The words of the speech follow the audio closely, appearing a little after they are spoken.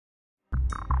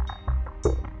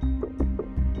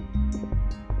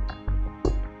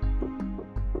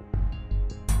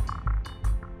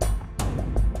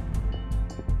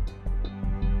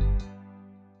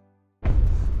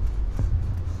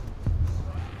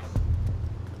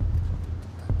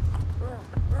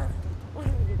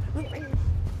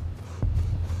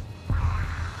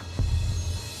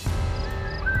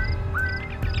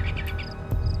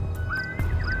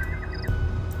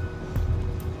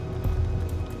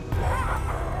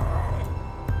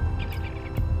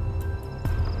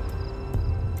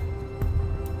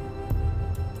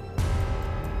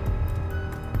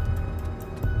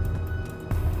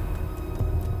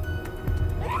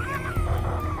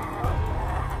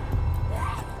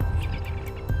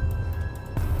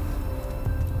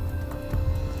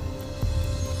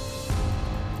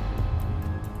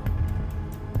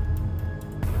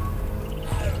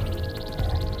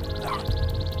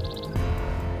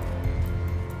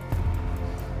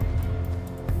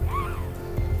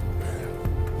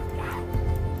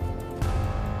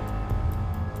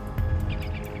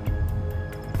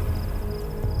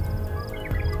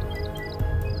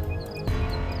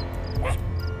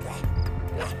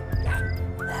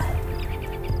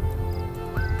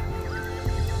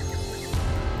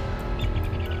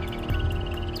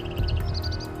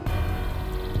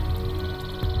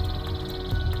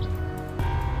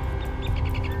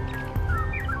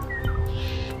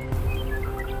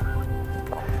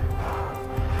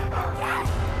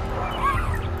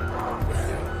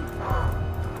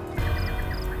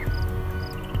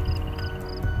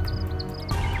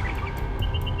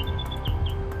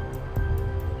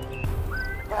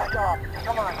Back off.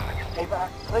 Come on. Stay back,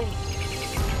 please.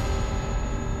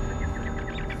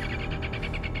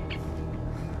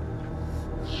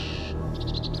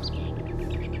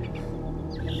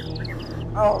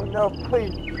 Oh, no,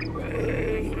 please.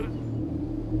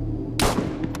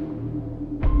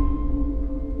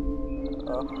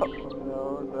 Oh,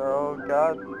 no,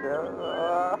 God damn it.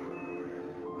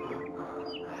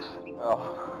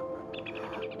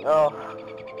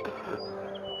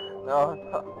 No,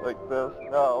 not like this,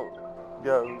 no,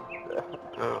 go.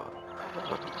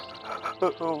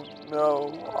 Oh, no,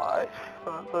 why?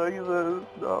 Not like this,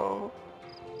 no.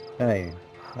 Hey,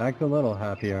 act a little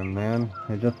happier, man.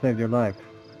 I just saved your life.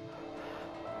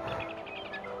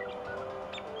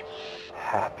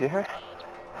 Happier?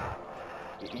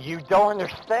 You don't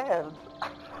understand.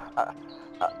 I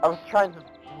was trying to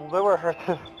lure her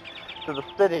to the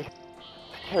city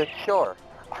to a cure.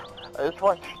 I just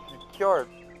wanted to cure.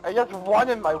 I just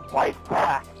wanted my wife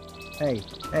back. Hey,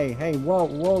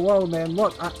 whoa, man,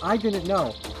 look, I didn't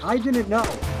know. I didn't know.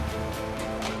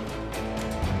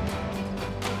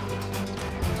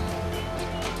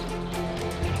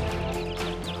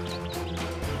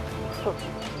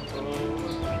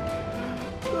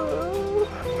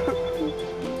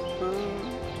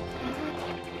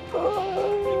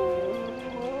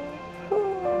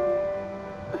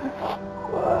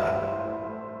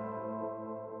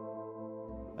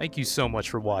 Thank you so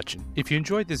much for watching. If you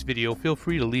enjoyed this video, feel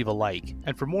free to leave a like.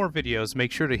 And for more videos,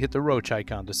 make sure to hit the Roach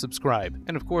icon to subscribe.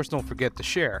 And of course, don't forget to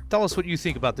share. Tell us what you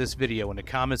think about this video in the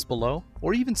comments below,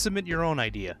 or even submit your own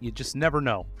idea. You just never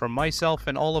know. From myself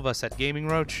and all of us at Gaming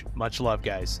Roach, much love,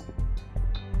 guys.